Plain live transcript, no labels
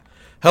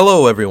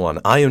Hello everyone,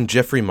 I am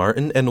Jeffrey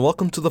Martin, and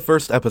welcome to the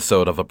first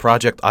episode of a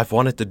project I've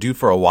wanted to do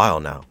for a while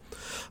now.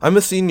 I'm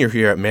a senior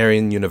here at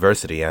Marian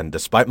University, and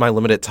despite my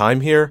limited time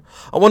here,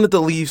 I wanted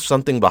to leave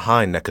something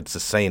behind that could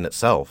sustain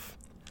itself.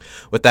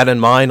 With that in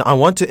mind, I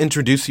want to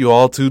introduce you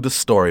all to the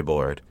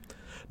storyboard.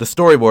 The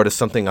storyboard is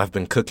something I've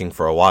been cooking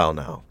for a while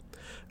now.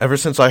 Ever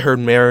since I heard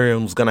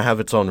Marian was going to have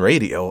its own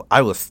radio,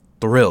 I was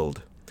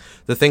thrilled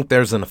to think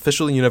there's an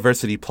official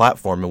university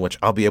platform in which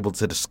I'll be able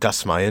to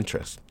discuss my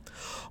interests.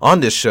 On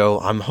this show,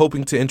 I'm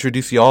hoping to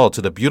introduce you all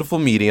to the beautiful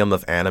medium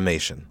of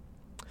animation.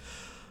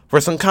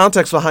 For some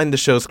context behind the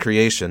show's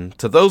creation,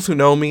 to those who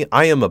know me,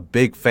 I am a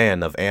big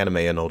fan of anime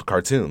and old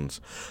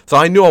cartoons, so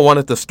I knew I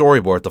wanted the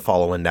storyboard to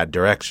follow in that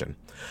direction.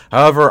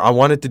 However, I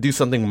wanted to do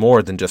something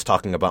more than just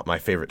talking about my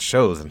favorite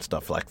shows and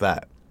stuff like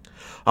that.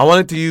 I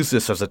wanted to use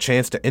this as a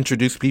chance to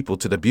introduce people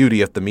to the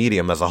beauty of the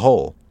medium as a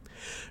whole.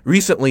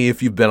 Recently,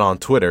 if you've been on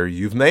Twitter,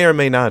 you may or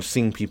may not have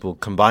seen people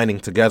combining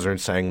together and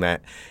saying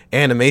that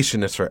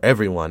animation is for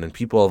everyone and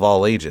people of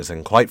all ages,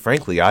 and quite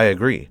frankly, I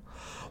agree.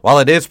 While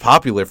it is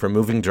popular for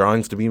moving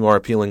drawings to be more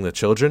appealing to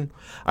children,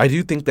 I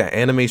do think that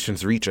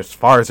animations reach as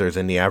farther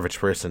than the average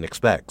person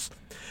expects.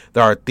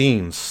 There are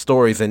themes,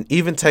 stories, and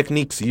even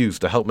techniques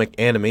used to help make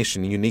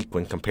animation unique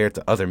when compared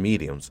to other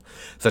mediums,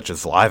 such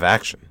as live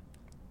action.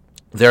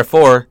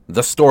 Therefore,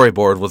 the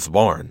storyboard was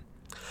born.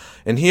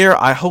 And here,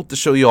 I hope to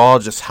show you all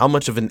just how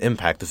much of an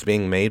impact is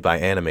being made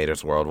by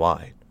animators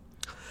worldwide.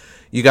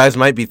 You guys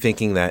might be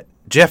thinking that,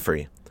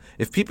 Jeffrey,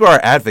 if people are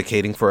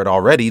advocating for it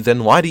already,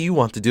 then why do you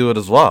want to do it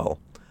as well?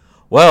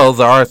 Well,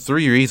 there are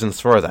 3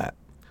 reasons for that.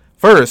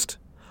 First,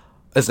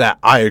 is that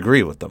I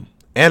agree with them.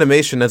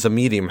 Animation as a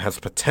medium has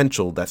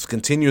potential that's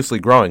continuously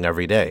growing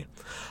every day.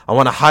 I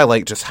want to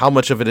highlight just how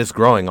much of it is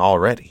growing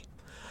already.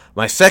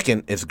 My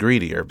second is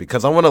greedier,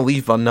 because I want to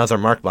leave another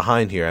mark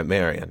behind here at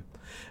Marian.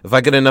 If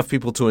I get enough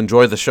people to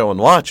enjoy the show and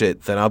watch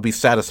it, then I'll be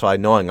satisfied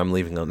knowing I'm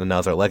leaving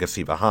another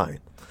legacy behind.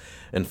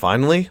 And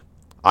finally,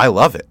 I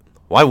love it.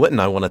 Why wouldn't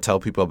I want to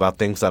tell people about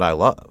things that I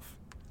love?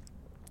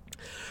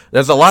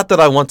 There's a lot that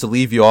I want to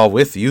leave you all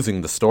with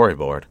using the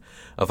storyboard.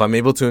 If I'm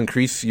able to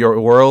increase your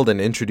world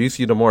and introduce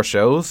you to more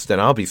shows, then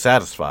I'll be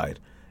satisfied.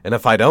 And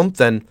if I don't,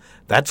 then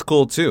that's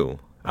cool too.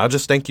 I'll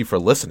just thank you for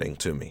listening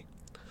to me.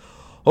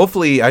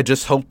 Hopefully, I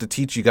just hope to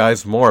teach you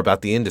guys more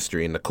about the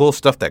industry and the cool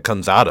stuff that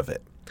comes out of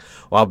it.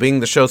 While being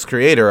the show's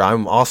creator,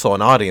 I'm also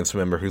an audience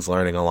member who's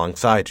learning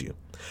alongside you.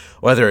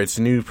 Whether it's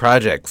new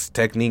projects,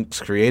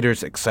 techniques,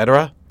 creators,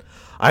 etc.,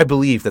 I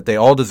believe that they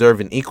all deserve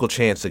an equal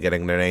chance of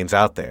getting their names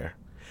out there.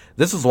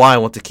 This is why I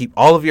want to keep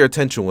all of your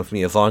attention with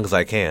me as long as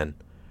I can.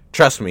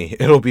 Trust me,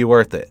 it'll be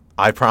worth it.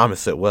 I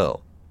promise it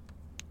will.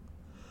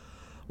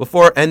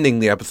 Before ending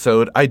the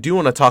episode, I do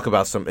want to talk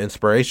about some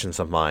inspirations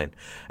of mine.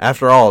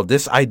 After all,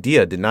 this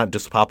idea did not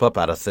just pop up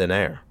out of thin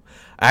air.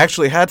 I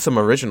actually had some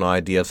original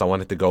ideas I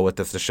wanted to go with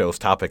as the show's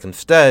topic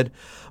instead,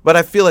 but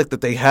I feel like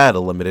that they had a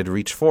limited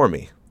reach for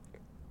me.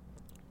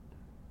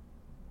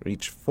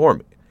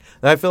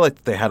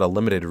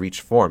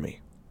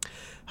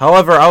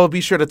 However, I will be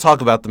sure to talk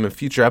about them in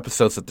future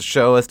episodes of the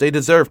show as they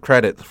deserve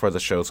credit for the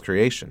show's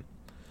creation.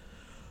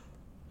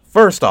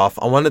 First off,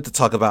 I wanted to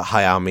talk about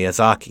Hayao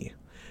Miyazaki.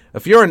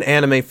 If you're an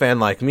anime fan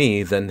like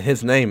me, then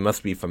his name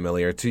must be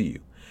familiar to you.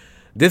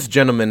 This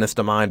gentleman is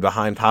the mind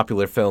behind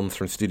popular films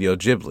from Studio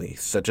Ghibli,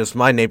 such as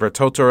My Neighbor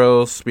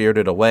Totoro,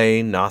 Spirited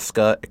Away,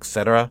 Nazca,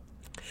 etc.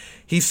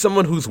 He's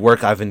someone whose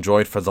work I've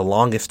enjoyed for the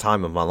longest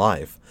time of my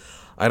life.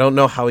 I don't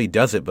know how he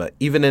does it, but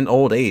even in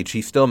old age,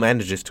 he still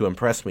manages to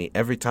impress me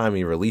every time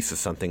he releases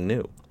something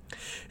new.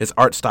 His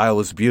art style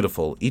is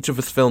beautiful, each of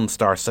his films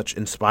stars such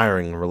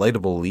inspiring,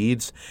 relatable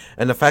leads,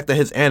 and the fact that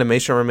his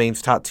animation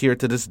remains top tier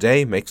to this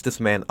day makes this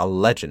man a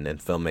legend in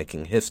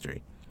filmmaking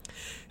history.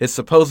 His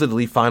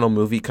supposedly final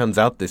movie comes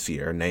out this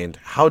year, named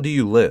How Do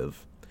You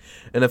Live?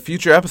 In a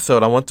future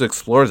episode, I want to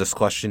explore this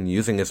question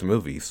using his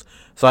movies,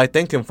 so I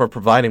thank him for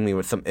providing me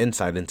with some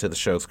insight into the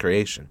show's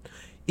creation,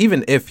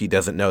 even if he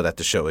doesn't know that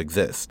the show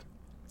exists.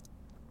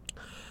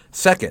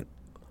 Second,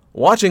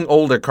 watching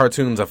older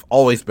cartoons have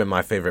always been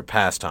my favorite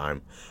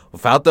pastime.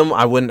 Without them,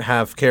 I wouldn't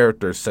have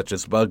characters such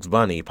as Bugs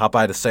Bunny,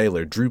 Popeye the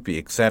Sailor, Droopy,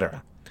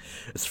 etc.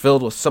 It's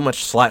filled with so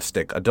much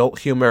slapstick, adult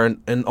humor,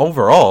 and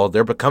overall,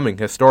 they're becoming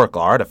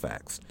historical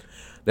artifacts.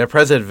 Their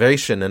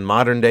preservation in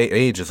modern-day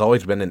age has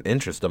always been an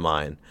interest of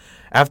mine.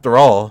 After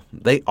all,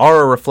 they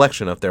are a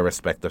reflection of their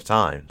respective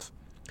times.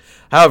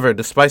 However,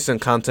 despite some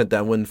content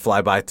that wouldn't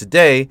fly by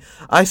today,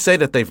 I say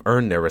that they've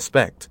earned their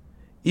respect.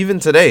 Even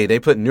today, they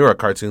put newer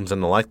cartoons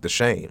in the light to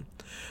shame.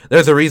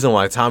 There's a reason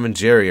why Tom and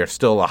Jerry are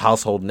still a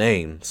household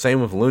name,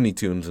 same with Looney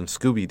Tunes and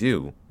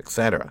Scooby-Doo,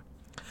 etc.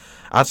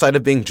 Outside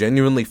of being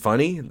genuinely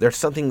funny, there's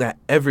something that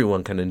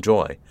everyone can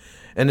enjoy,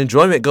 and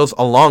enjoyment goes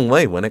a long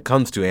way when it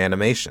comes to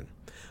animation.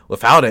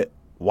 Without it,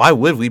 why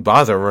would we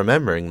bother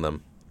remembering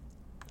them?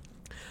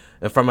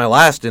 And for my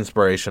last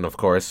inspiration, of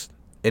course,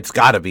 it's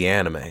gotta be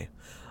anime.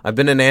 I've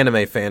been an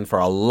anime fan for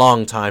a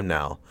long time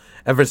now,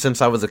 ever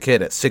since I was a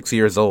kid at 6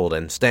 years old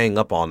and staying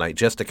up all night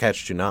just to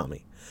catch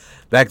Toonami.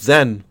 Back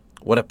then,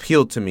 What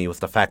appealed to me was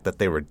the fact that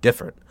they were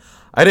different.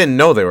 I didn't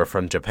know they were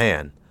from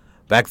Japan.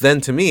 Back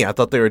then, to me, I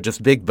thought they were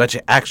just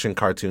big-budget action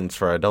cartoons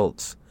for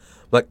adults.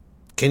 But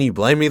can you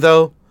blame me,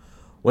 though?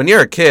 When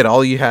you're a kid,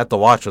 all you had to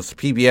watch was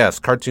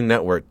PBS, Cartoon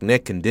Network,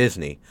 Nick, and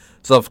Disney.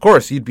 So, of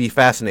course, you'd be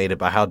fascinated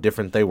by how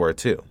different they were,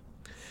 too.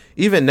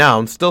 Even now,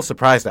 I'm still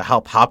surprised at how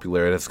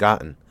popular it has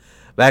gotten.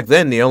 Back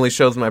then, the only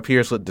shows my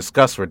peers would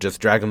discuss were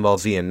just Dragon Ball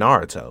Z and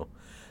Naruto.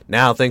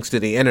 Now, thanks to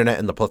the internet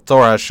and the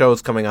plethora of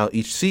shows coming out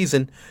each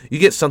season, you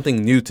get something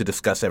new to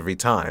discuss every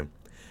time.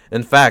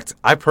 In fact,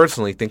 I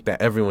personally think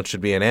that everyone should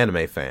be an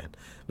anime fan,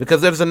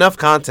 because there's enough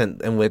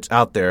content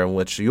out there in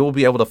which you'll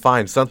be able to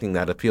find something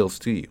that appeals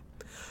to you.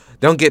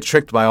 Don't get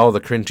tricked by all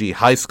the cringy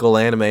high school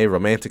anime,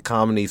 romantic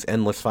comedies,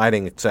 endless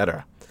fighting,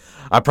 etc.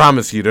 I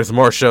promise you there's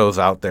more shows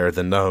out there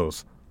than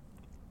those.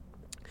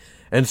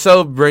 And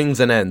so brings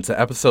an end to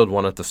episode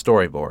 1 of The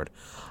Storyboard.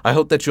 I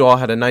hope that you all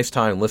had a nice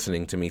time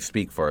listening to me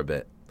speak for a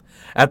bit.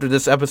 After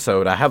this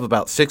episode, I have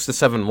about 6 to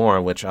 7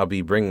 more which I'll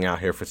be bringing out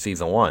here for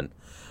season 1.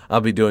 I'll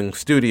be doing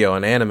studio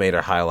and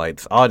animator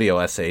highlights, audio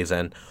essays,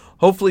 and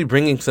hopefully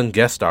bringing some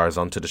guest stars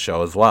onto the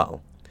show as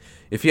well.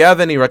 If you have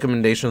any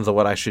recommendations of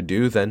what I should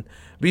do, then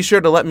be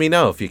sure to let me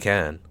know if you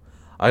can.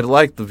 I'd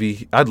love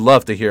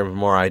to hear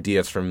more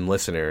ideas from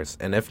listeners,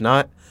 and if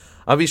not,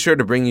 I'll be sure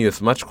to bring you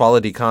as much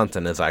quality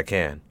content as I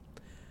can.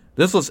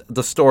 This was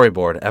The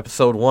Storyboard,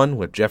 episode 1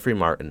 with Jeffrey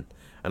Martin,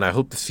 and I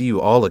hope to see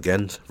you all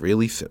again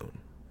really soon.